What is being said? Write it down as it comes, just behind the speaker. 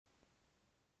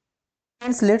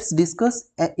Friends, let's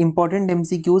discuss important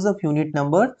MCQs of unit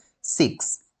number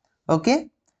 6.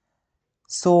 Okay,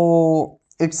 so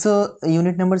it's a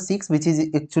unit number 6, which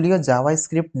is actually a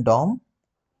JavaScript DOM.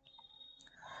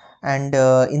 And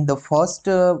in the first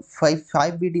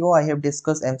five video, I have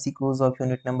discussed MCQs of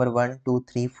unit number 1, 2,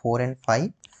 3, 4, and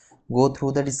 5. Go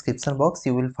through the description box,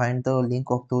 you will find the link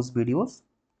of those videos.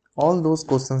 All those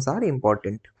questions are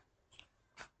important.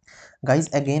 Guys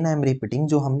again I am repeating,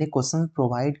 जो हमने question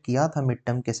provide किया था mid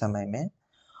term के समय में,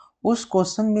 उस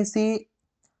question में से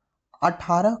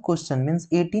 18 question means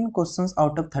 18 questions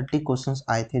out of 30 questions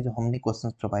आए थे जो हमने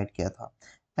क्वेश्चंस प्रोवाइड किया था.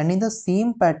 And in the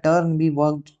same pattern we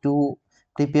worked to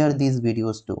prepare these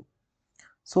videos too.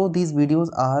 So these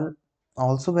videos are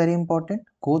also very important.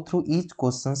 Go through each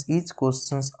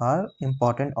questions are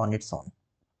important on its own.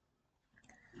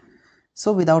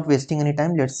 So without wasting any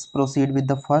time, let's proceed with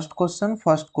the first question.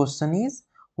 First question is,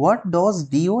 what does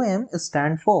DOM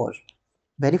stand for?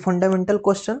 Very fundamental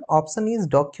question. Option is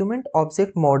document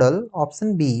object model.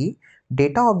 Option B,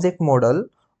 data object model.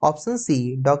 Option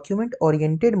C, document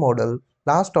oriented model.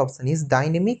 Last option is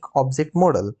dynamic object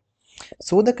model.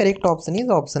 So the correct option is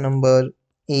option number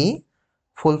A.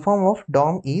 Full form of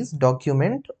DOM is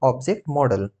document object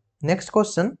model. Next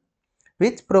question.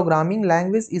 Which programming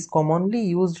language is commonly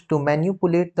used to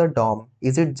manipulate the DOM?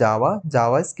 Is it Java,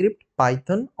 JavaScript,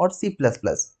 Python, or C++?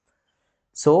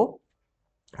 So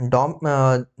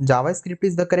JavaScript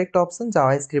is the correct option.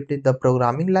 JavaScript is the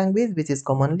programming language which is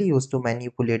commonly used to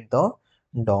manipulate the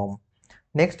DOM.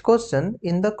 Next question.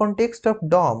 In the context of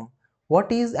DOM,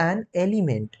 what is an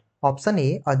element? Option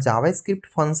A JavaScript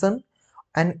function,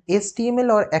 an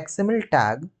HTML or XML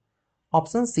tag.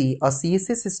 Option C, a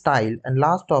CSS style, and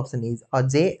last option is a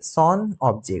JSON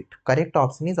object. Correct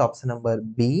option is option number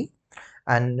B,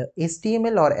 and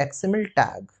HTML or XML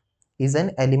tag is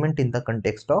an element in the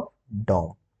context of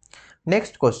DOM.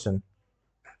 Next question.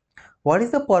 What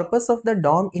is the purpose of the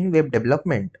DOM in web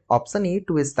development? Option A,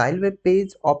 to style web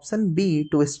page. Option B,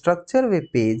 to structure web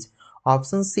page.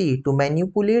 Option C, to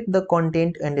manipulate the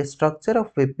content and structure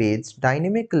of web page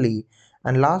dynamically.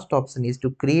 And last option is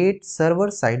to create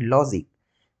server-side logic.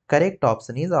 Correct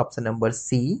option is option number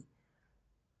C.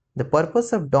 The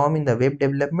purpose of DOM in the web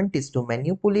development is to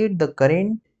manipulate the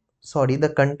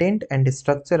content and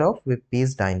structure of web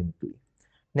page dynamically.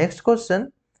 Next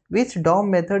question. Which DOM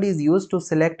method is used to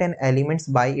select an elements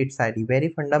by its ID? Very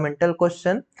fundamental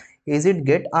question. Is it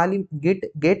get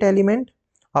element?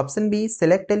 Option B,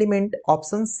 select element.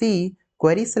 Option C,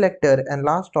 query selector, and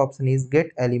last option is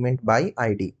get element by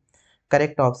ID.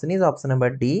 Correct option is option number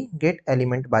D. Get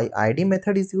element by ID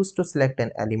method is used to select an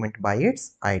element by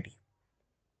its ID.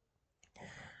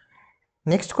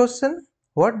 Next question.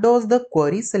 What does the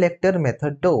query selector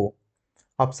method do?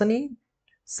 Option A,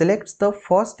 selects the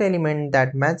first element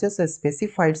that matches a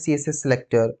specified CSS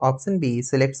selector. Option B,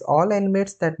 selects all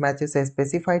elements that matches a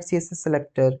specified CSS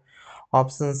selector.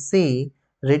 Option C,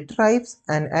 retrieves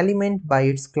an element by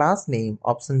its class name.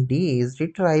 Option D is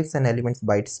retrieves an element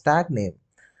by its tag name.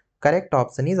 Correct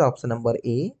option is option number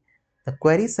A. The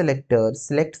query selector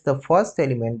selects the first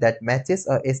element that matches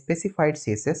a specified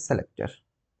CSS selector.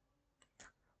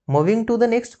 Moving to the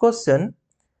next question.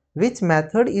 Which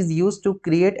method is used to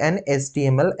create an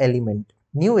HTML element?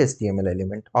 New HTML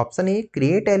element. Option A,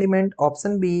 create element.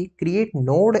 Option B, create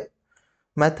node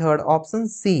method. Option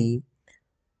C,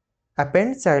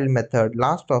 append child method.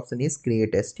 Last option is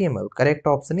create HTML. Correct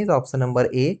option is option number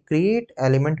A. Create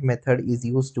element method is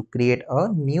used to create a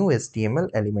new HTML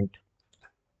element.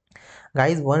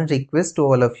 Guys, one request to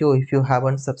all of you, if you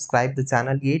haven't subscribed the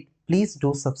channel yet, please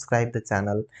do subscribe the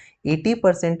channel.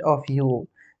 80% of you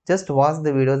just watch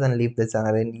the videos and leave the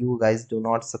channel, and you guys do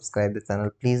not subscribe the channel.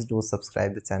 Please do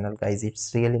subscribe the channel, guys.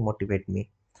 It's really motivate me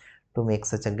to make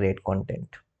such a great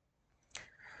content.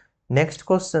 Next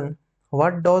question.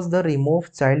 What does the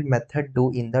remove child method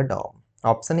do in the DOM?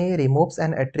 Option A, removes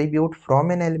an attribute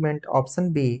from an element.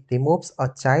 Option B, removes a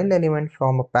child element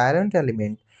from a parent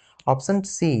element. Option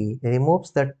C,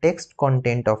 removes the text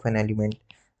content of an element.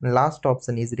 And last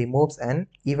option is removes an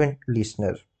event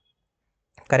listener.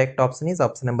 Correct option is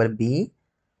option number B,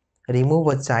 remove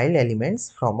a child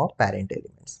elements from a parent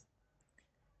elements.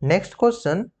 Next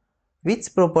question.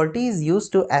 Which property is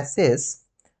used to assess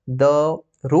the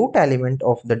root element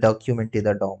of the document in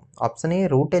the DOM? Option A,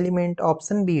 root element.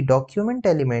 Option B, document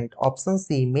element. Option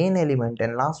C, main element,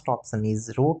 and last option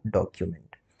is root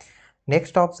document.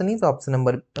 Next option is option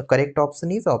number, correct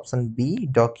option is option B,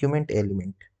 document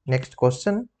element. Next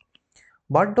question.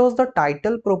 What does the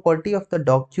title property of the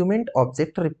document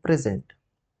object represent?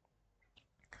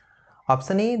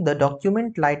 Option A, the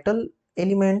document title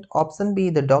element, option B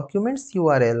the document's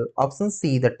URL, option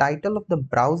C the title of the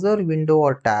browser window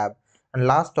or tab, and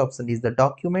last option is the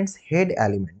document's head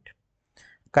element.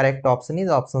 Correct option is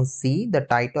option C the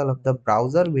title of the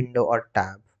browser window or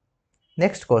tab.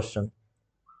 Next question.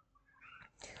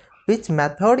 Which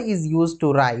method is used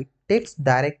to write text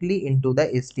directly into the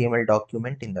HTML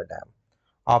document in the DOM?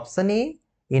 Option A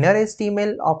inner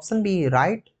HTML, option B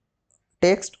write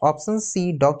text, option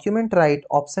C document write,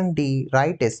 option D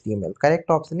write HTML. Correct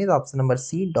option is option number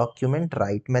C document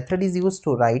write. Method is used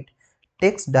to write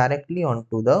text directly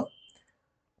onto the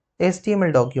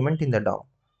HTML document in the DOM.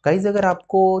 Guys अगर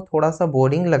आपको थोड़ा सा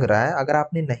boring लग रहा है, अगर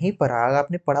आपने नहीं पढ़ा, अगर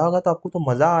आपने पढ़ा होगा तो आपको तो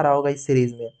मजा आ रहा होगा इस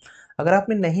सीरीज में। अगर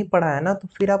आपने नहीं पढ़ा है ना तो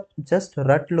फिर आप जस्ट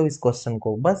रट लो इस क्वेश्चन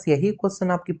को, बस यही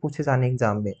क्वेश्चन आपके पूछे जाने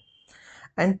एग्जाम में।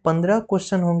 एंड 15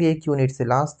 क्वेश्चन होंगे एक यूनिट से,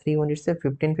 लास्ट 3 यूनिट से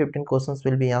 15 questions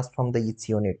will be asked from the each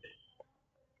unit,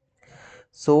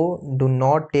 so do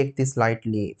not take this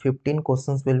lightly. 15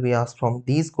 questions will be asked from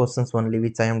these questions only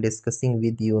which I am discussing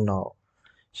with you now,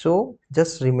 so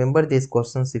just remember these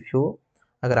questions if you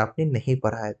अगर आपने नहीं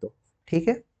पढ़ा है तो, ठीक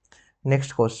है।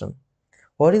 Next question,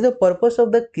 what is the purpose of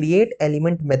the create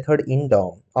element method in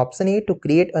DOM? Option A to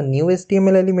create a new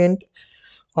HTML element,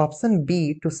 option B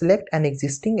to select an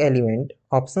existing element,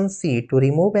 option C to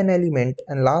remove an element,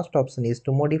 and last option is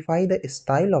to modify the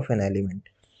style of an element.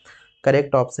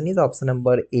 Correct option is option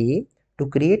number A.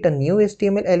 To create a new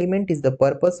HTML element is the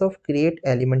purpose of create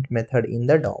element method in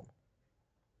the DOM.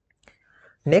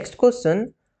 Next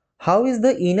question, how is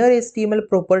the inner HTML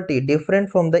property different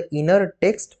from the inner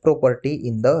text property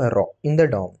in the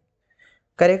DOM?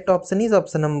 Correct option is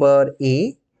option number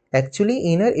A. Actually,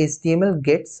 inner HTML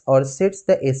gets or sets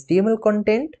the HTML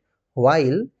content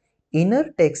while inner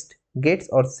text gets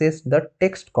or sets the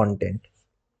text content.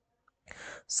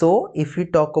 So if we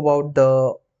talk about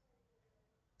the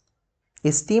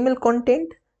HTML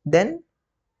content, then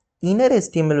inner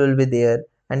HTML will be there,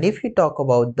 and if we talk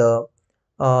about the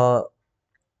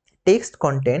text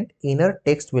content, inner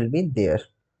text will be there.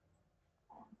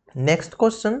 Next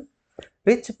question,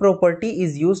 which property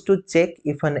is used to check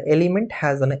if an element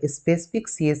has a specific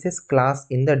CSS class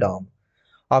in the DOM?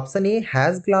 Option A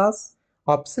has class,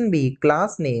 option B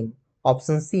class name,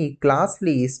 option C class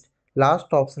list,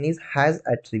 last option is has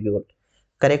attribute.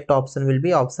 Correct option will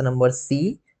be option number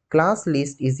C. Class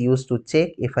list is used to check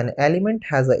if an element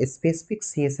has a specific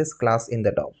CSS class in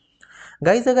the DOM.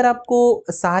 Guys अगर आपको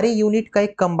सारे unit का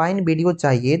एक combined video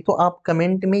चाहिए तो आप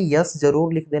comment में yes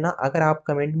जरूर लिख देना। अगर आप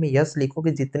कमेंट में यस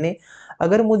लिखोगे जितने,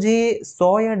 अगर मुझे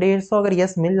 100 या 150 अगर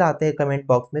यस मिल जाते हैं कमेंट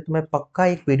बॉक्स में तो मैं पक्का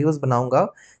एक वीडियोस बनाऊंगा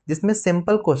जिसमें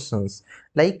simple questions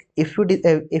like if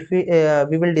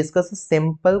we will discuss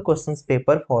simple questions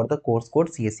paper for the course code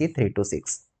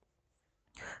CSE326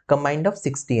 combined of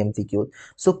 60 MCQs.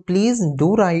 So please do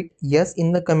write yes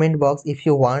in the comment box if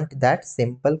you want that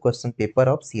simple question paper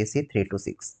of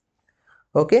CSE326.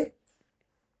 Okay.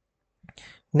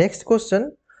 Next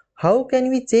question, how can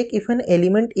we check if an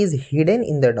element is hidden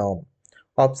in the DOM?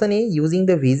 Option A using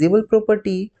the visible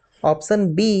property,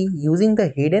 option B using the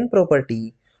hidden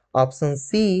property, option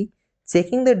C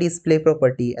checking the display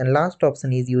property, and last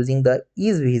option is using the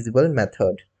is visible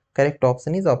method. Correct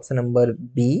option is option number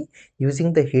B.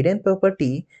 Using the hidden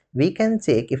property, we can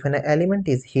check if an element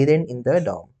is hidden in the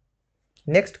DOM.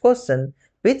 Next question,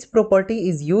 which property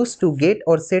is used to get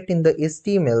or set the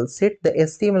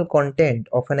HTML content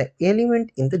of an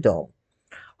element in the DOM?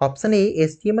 Option A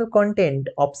HTML content,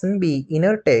 option B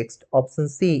inner text, option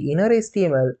C inner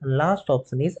HTML, and last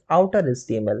option is outer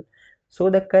HTML. So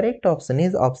the correct option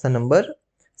is option number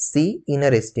C,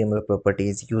 inner HTML property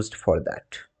is used for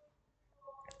that.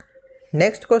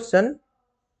 Next question,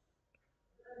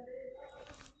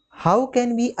 how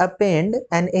can we append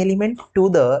an element to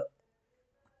the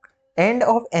end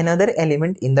of another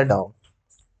element in the DOM?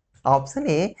 Option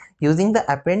A using the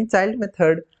append child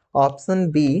method,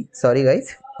 option B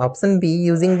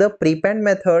using the prepend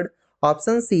method,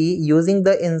 option C using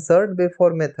the insert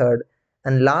before method,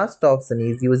 and last option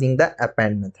is using the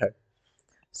append method.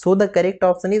 So the correct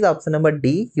option is option number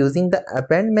D, using the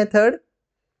append method.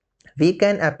 We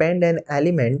can append an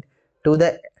element to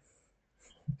the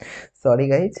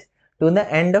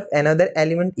end of another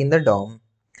element in the DOM.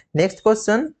 Next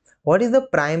question, what is the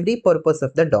primary purpose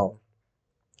of the DOM?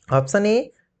 Option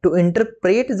A to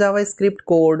interpret JavaScript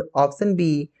code, option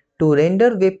B to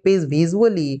render web page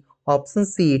visually, option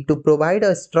C to provide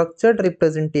a structured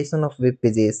representation of web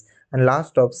pages, and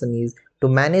last option is to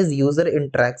manage user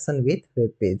interaction with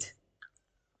web page.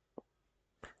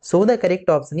 So the correct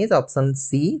option is option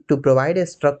C, to provide a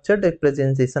structured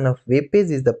representation of web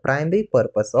page is the primary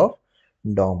purpose of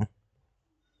DOM.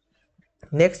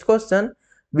 Next question,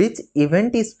 which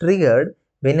event is triggered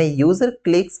when a user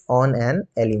clicks on an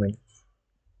element?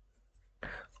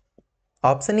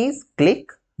 Option is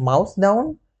click, mouse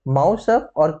down, mouse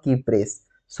up or key press.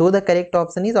 So the correct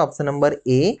option is option number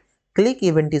A. Click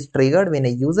event is triggered when a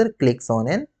user clicks on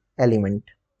an element.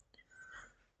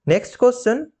 Next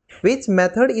question, which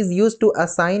method is used to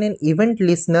assign an event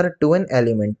listener to an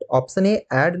element? Option A,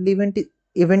 add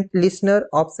event listener.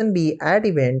 Option B, add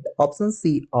event. Option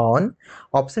C, on.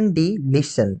 Option D,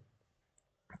 listen.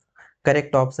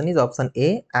 Correct option is option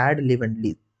A, add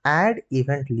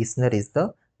event listener is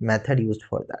the method used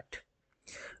for that.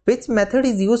 Which method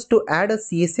is used to add a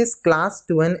CSS class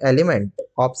to an element?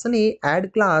 Option A,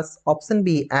 add class. Option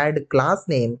B, add class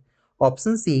name.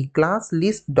 Option C, class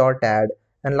list dot add.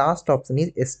 And last option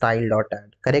is style dot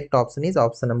add. Correct option is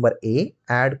option number A,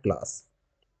 add class.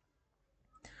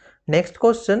 Next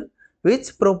question,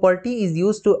 which property is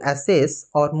used to access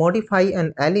or modify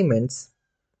an element's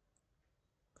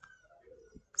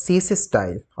CSS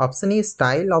style? Option A is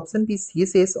style, option B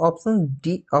CSS,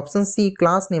 option C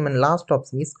class name, and last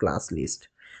option is class list.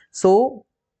 So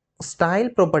style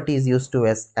property is used to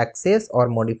access or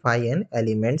modify an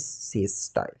element's CSS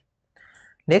style.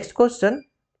 Next question,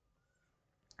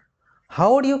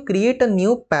 how do you create a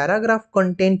new paragraph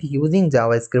content using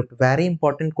JavaScript? Very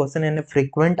important question and a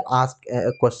frequent asked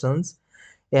questions.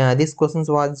 This questions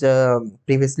was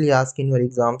previously asked in your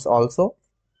exams also.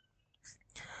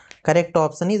 Correct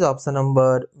option is option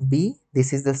number B.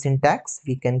 This is the syntax.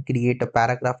 We can create a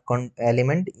paragraph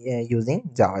element using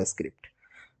JavaScript.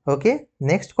 Okay.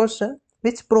 Next question.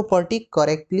 Which property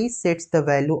correctly sets the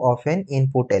value of an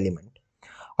input element?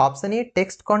 Option A,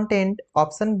 text content.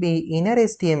 Option B, inner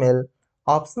HTML.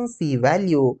 Option C,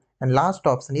 value. And last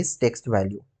option is text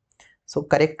value. So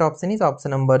correct option is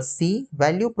option number C.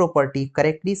 Value property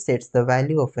correctly sets the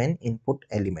value of an input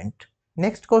element.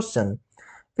 Next question.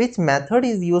 Which method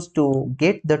is used to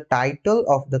get the title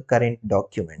of the current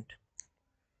document?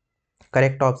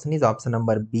 Correct option is option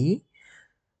number B.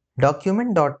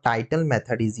 Document.title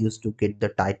method is used to get the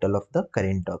title of the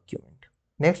current document.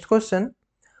 Next question.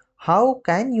 How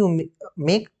can you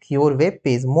make your web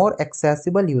page more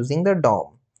accessible using the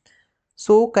DOM?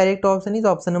 So correct option is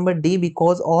option number D,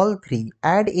 because all three: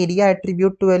 add area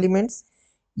attribute to elements,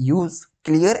 use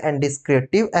clear and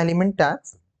descriptive element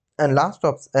tags, and last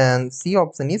option and C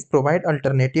option is provide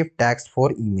alternative tags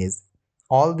for image.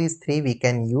 All these three we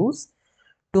can use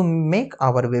to make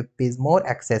our web page more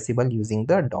accessible using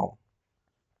the DOM.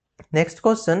 Next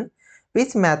question,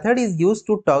 which method is used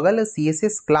to toggle a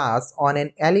CSS class on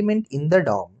an element in the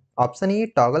DOM? Option A,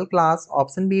 toggle class.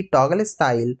 Option B, toggle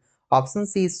style. Option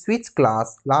C, switch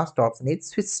class. Last option is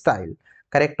switch style.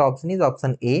 Correct option is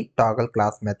option A, toggle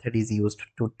class method is used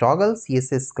to toggle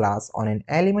CSS class on an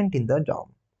element in the DOM.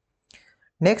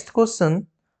 Next question,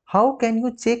 how can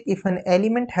you check if an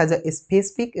element has a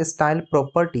specific style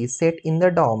property set in the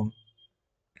DOM?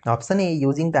 Option A,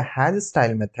 using the has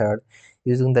style method,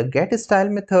 using the get style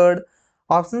method.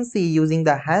 Option C, using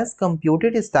the has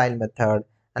computed style method,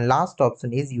 and last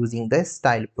option is using the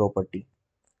style property.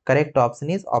 Correct option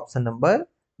is option number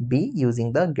B,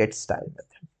 using the get style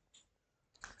method.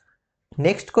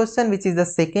 Next question, which is the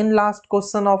second last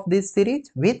question of this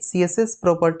series, which CSS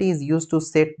property is used to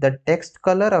set the text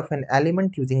color of an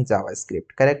element using JavaScript?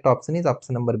 Correct option is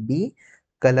option number B,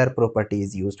 color property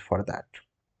is used for that.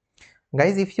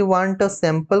 Guys, if you want a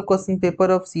sample question paper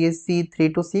of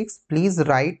CSE326, please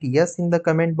write yes in the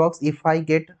comment box. If I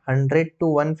get 100 to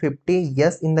 150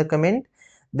 yes in the comment,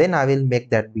 then I will make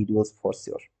that videos for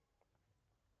sure.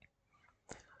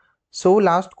 So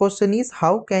last question is,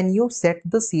 how can you set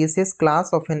the CSS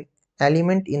class of an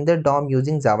element in the DOM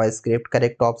using JavaScript?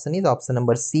 Correct option is option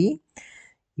number C.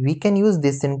 We can use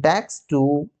this syntax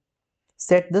to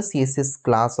set the CSS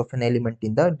class of an element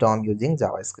in the DOM using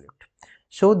JavaScript.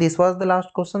 So this was the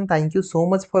last question. Thank you so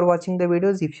much for watching the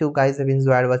videos. If you guys have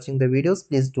enjoyed watching the videos,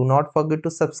 please do not forget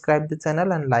to subscribe the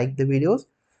channel and like the videos.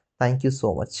 Thank you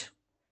so much.